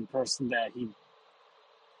the one person that he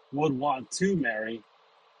would want to marry,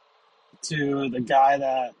 to the guy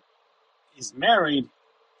that is married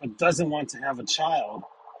but doesn't want to have a child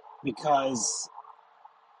because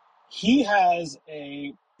he has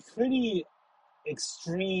a pretty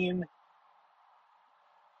extreme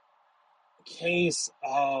case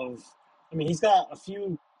of, I mean, he's got a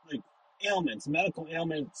few like ailments, medical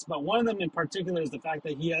ailments, but one of them in particular is the fact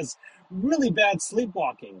that he has really bad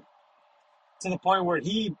sleepwalking to the point where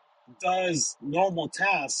he does normal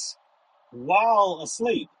tasks while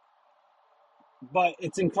asleep. But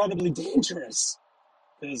it's incredibly dangerous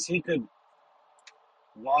because he could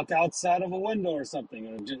walk outside of a window or something,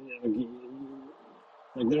 or just,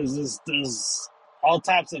 like there's all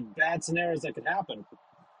types of bad scenarios that could happen.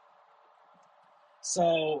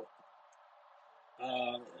 So,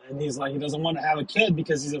 and he's like he doesn't want to have a kid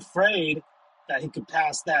because he's afraid that he could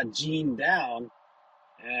pass that gene down,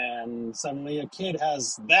 and suddenly a kid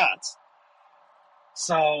has that.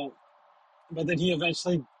 So, but then he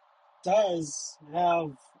eventually does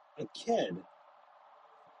have a kid.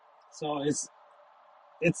 So it's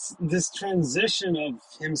this transition of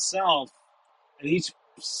himself at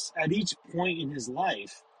each point in his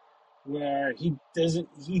life where he doesn't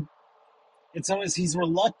he it's almost he's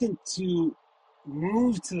reluctant to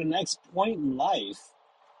move to the next point in life,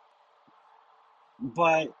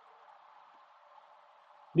 but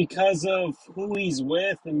because of who he's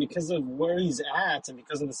with and because of where he's at and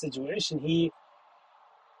because of the situation, he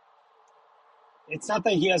it's not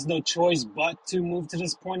that he has no choice but to move to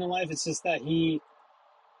this point in life. It's just that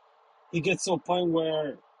he gets to a point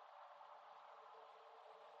where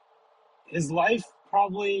his life,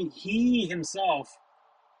 probably he himself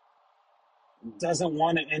doesn't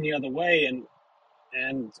want it any other way,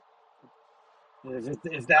 and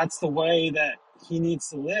if that's the way that he needs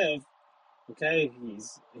to live, okay,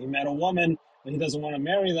 he met a woman, but he doesn't want to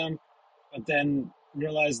marry them, but then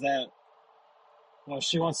realize that, well,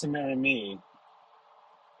 she wants to marry me,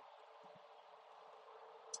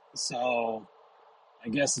 so I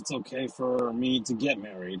guess it's okay for me to get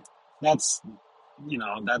married. That's,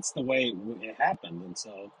 that's the way it happened, and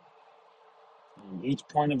so each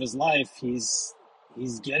point of his life, he's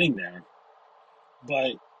getting there,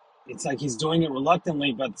 but it's like he's doing it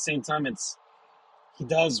reluctantly, but at the same time, he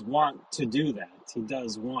does want to do that. He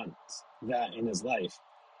does want that in his life.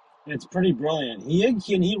 And it's pretty brilliant.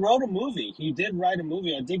 He wrote a movie. He did write a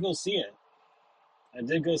movie. I did go see it. I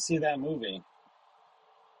did go see that movie.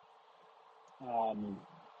 Um,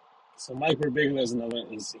 so Mike Birbiglia is another.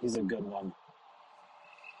 He's a good one.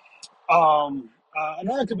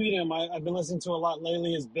 Another comedian I've been listening to a lot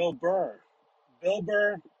lately is Bill Burr. Bill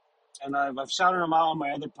Burr, and I've shouted him out on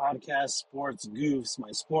my other podcast, Sports Goofs,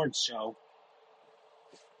 my sports show.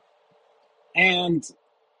 And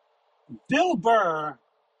Bill Burr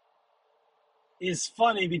is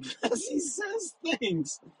funny because he says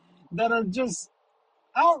things that are just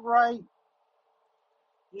outright,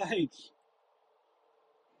 like,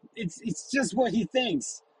 it's just what he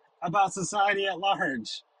thinks about society at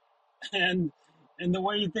large, and the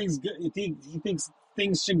way he thinks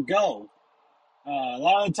things should go. A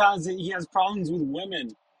lot of the times he has problems with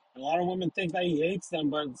women. A lot of women think that he hates them,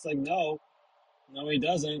 but it's like, no, he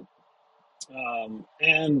doesn't.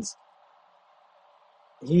 And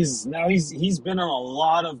he's been on a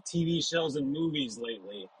lot of TV shows and movies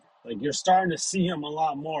lately. Like, you're starting to see him a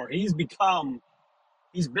lot more. He's big time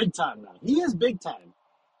now. He is big time.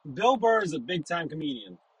 Bill Burr is a big time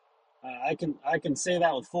comedian. I can say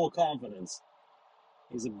that with full confidence.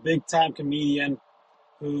 He's a big time comedian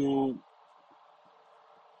who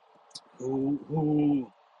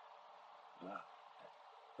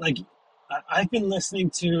like, I've been listening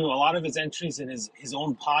to a lot of his entries in his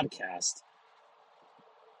own podcast,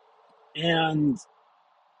 and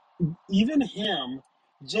even him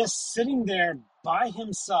just sitting there by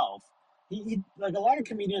himself. He like, a lot of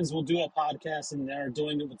comedians will do a podcast and they're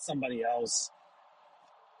doing it with somebody else,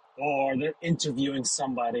 or they're interviewing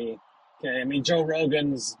somebody. Okay, I mean, Joe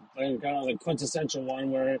Rogan's kind of the quintessential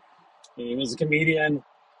one where he was a comedian,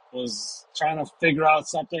 was trying to figure out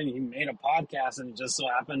something. He made a podcast, and it just so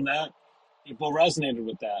happened that people resonated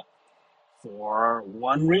with that for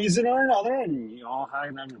one reason or another, and you all have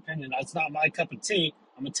an opinion. That's not my cup of tea.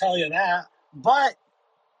 I'm gonna tell you that. But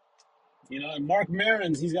Mark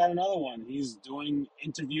Maron's, he's got another one. He's doing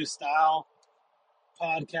interview style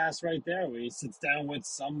podcast right there, where he sits down with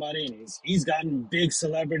somebody, and he's gotten big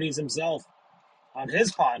celebrities himself on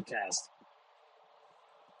his podcast.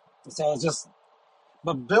 So it's just,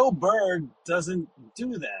 but Bill Burr doesn't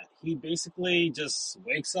do that. He basically just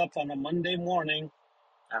wakes up on a Monday morning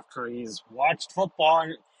after he's watched football,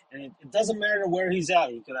 and it doesn't matter where he's at.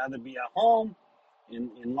 He could either be at home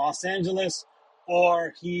in Los Angeles,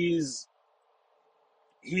 or he's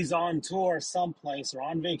on tour someplace or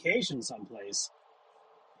on vacation someplace,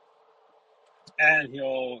 and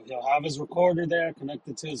he'll have his recorder there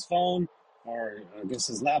connected to his phone, or I guess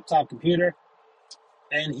his laptop computer,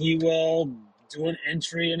 and he will do an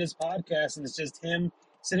entry in his podcast, and it's just him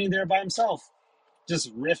sitting there by himself,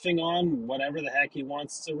 just riffing on whatever the heck he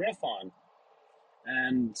wants to riff on.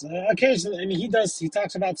 And occasionally, I mean, he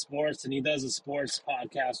talks about sports, and he does a sports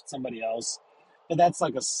podcast with somebody else, but that's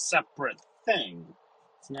like a separate thing.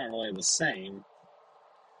 It's not really the same.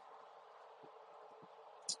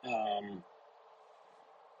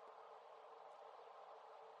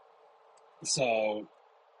 So,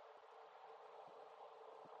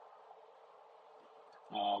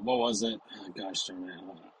 what was it? Oh, gosh darn it.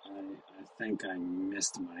 I think I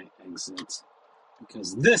missed my exit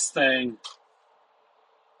because this thing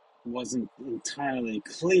wasn't entirely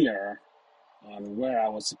clear on where I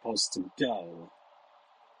was supposed to go.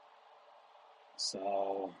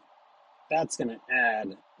 So that's going to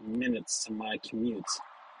add minutes to my commute.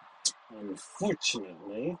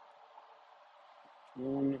 Unfortunately.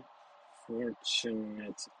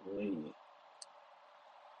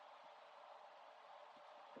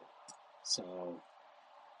 So,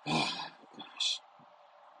 oh, gosh.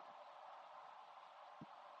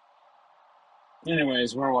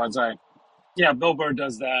 Anyways, where was I? Yeah, Bill Burr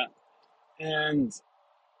does that. And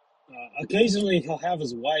occasionally he'll have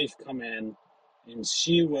his wife come in, and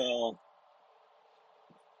she will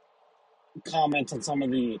comment on some of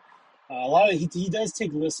the A lot of he does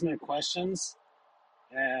take listener questions,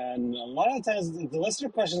 and a lot of times the listener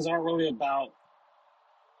questions aren't really about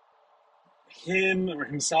him or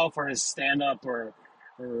himself or his stand up or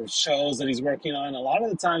shows that he's working on. A lot of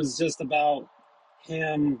the times it's just about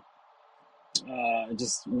him,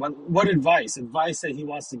 just what advice that he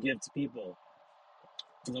wants to give to people.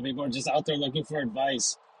 So people are just out there looking for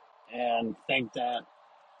advice and think that,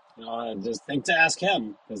 just think to ask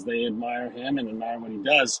him because they admire him and admire what he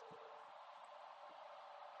does.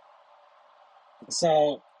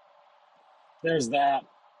 So there's that,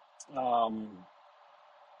 um,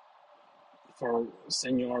 for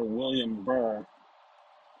Senor William Burr,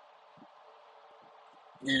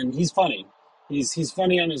 and he's funny. He's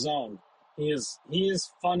funny on his own. He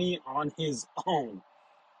is funny on his own,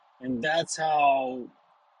 and that's how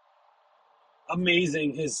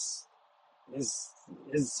amazing his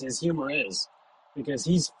his humor is, because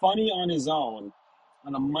he's funny on his own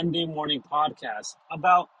on a Monday morning podcast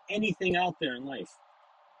about anything out there in life.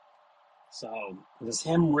 So just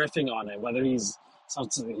him riffing on it, whether he's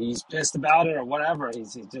pissed about it or whatever,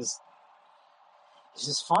 he's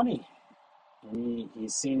just funny, and he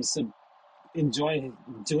seems to enjoy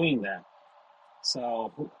doing that.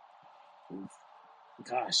 So,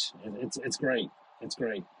 gosh, it's great. It's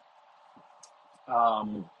great.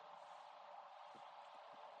 Um,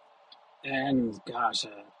 and gosh,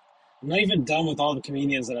 I'm not even done with all the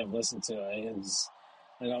comedians that I've listened to.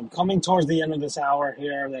 I'm coming towards the end of this hour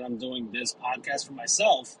here that I'm doing this podcast for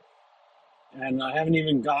myself, and I haven't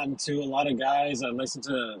even gotten to a lot of guys. I listened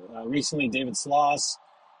to recently David Sloss.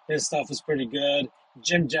 His stuff is pretty good.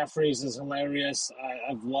 Jim Jeffries is hilarious.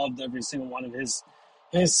 I've loved every single one of his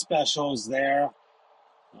specials there.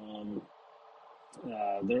 Um,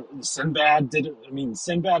 Sinbad did. I mean,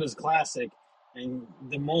 Sinbad is classic, and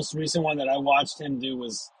the most recent one that I watched him do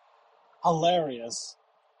was hilarious.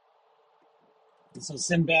 And so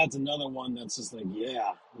Sinbad's another one that's just like,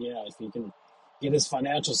 yeah, yeah. If he can get his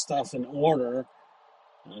financial stuff in order,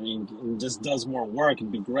 I mean, he just does more work,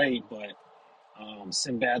 it'd be great. But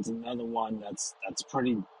Sinbad's another one that's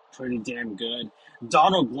pretty damn good.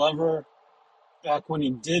 Donald Glover, back when he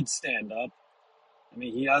did stand up. I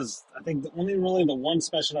mean, he has. I think only really the one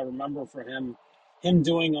special I remember for him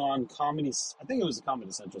doing on comedy. I think it was a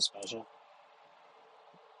Comedy Central special.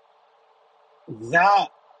 That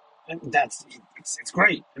it's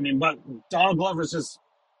great. I mean, but Donald Glover's just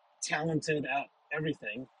talented at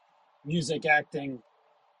everything, music, acting,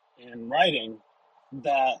 and writing.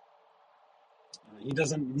 That he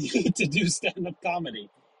doesn't need to do stand up comedy.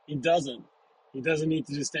 He doesn't. He doesn't need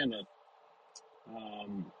to do stand up.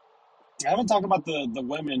 Um, I haven't talked about the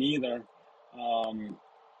women either. Um,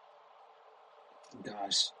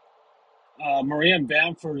 gosh, Marianne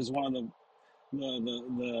Bamford is one of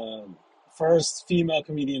the first female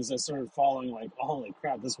comedians that started following. Like, holy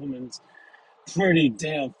crap, this woman's pretty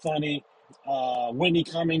damn funny. Whitney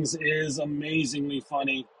Cummings is amazingly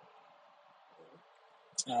funny.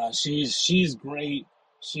 She's great.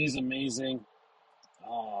 She's amazing.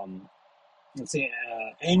 Um, let's see.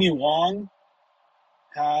 Amy Wong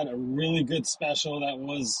had a really good special that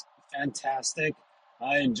was fantastic.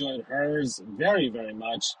 I enjoyed hers very, very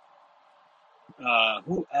much.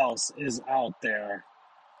 Who else is out there?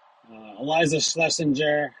 Eliza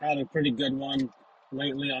Schlesinger had a pretty good one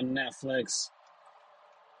lately on Netflix.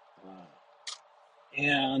 Uh,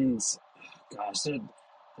 and gosh,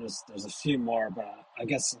 there's a few more, but I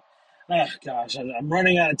guess, gosh, I'm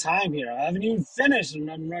running out of time here. I haven't even finished,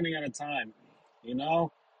 and I'm running out of time. You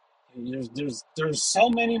know, there's so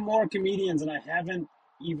many more comedians, and I haven't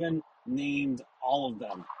even named all of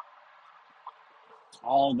them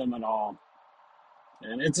at all,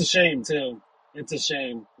 and it's a shame too. It's a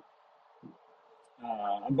shame.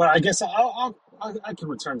 But I guess I can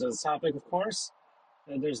return to this topic, of course.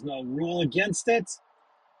 There's no rule against it,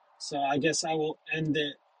 so I guess I will end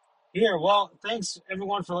it here. Well, thanks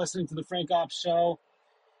everyone for listening to the Frank Ops Show.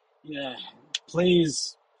 Yeah,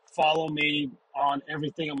 please follow me on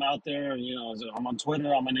everything. I'm out there. I'm on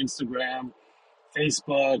Twitter. I'm on Instagram,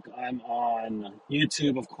 Facebook. I'm on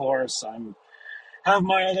YouTube, of course. Have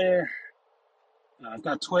my other. I've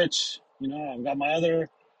got Twitch. I've got my other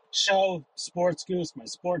show, Sports Goose, my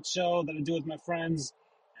sports show that I do with my friends,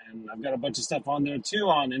 and I've got a bunch of stuff on there too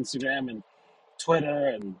on Instagram and Twitter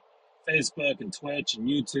and Facebook and Twitch and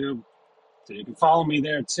YouTube. So you can follow me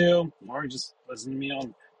there too, or just listen to me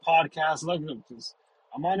on podcasts. Look,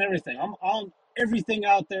 I'm on everything. I'm on everything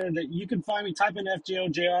out there that you can find me. Type in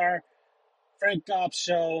FJOJR, Frank Ops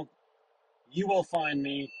Show. You will find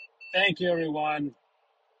me. Thank you, everyone.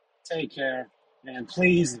 Take care, and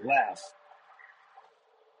please laugh.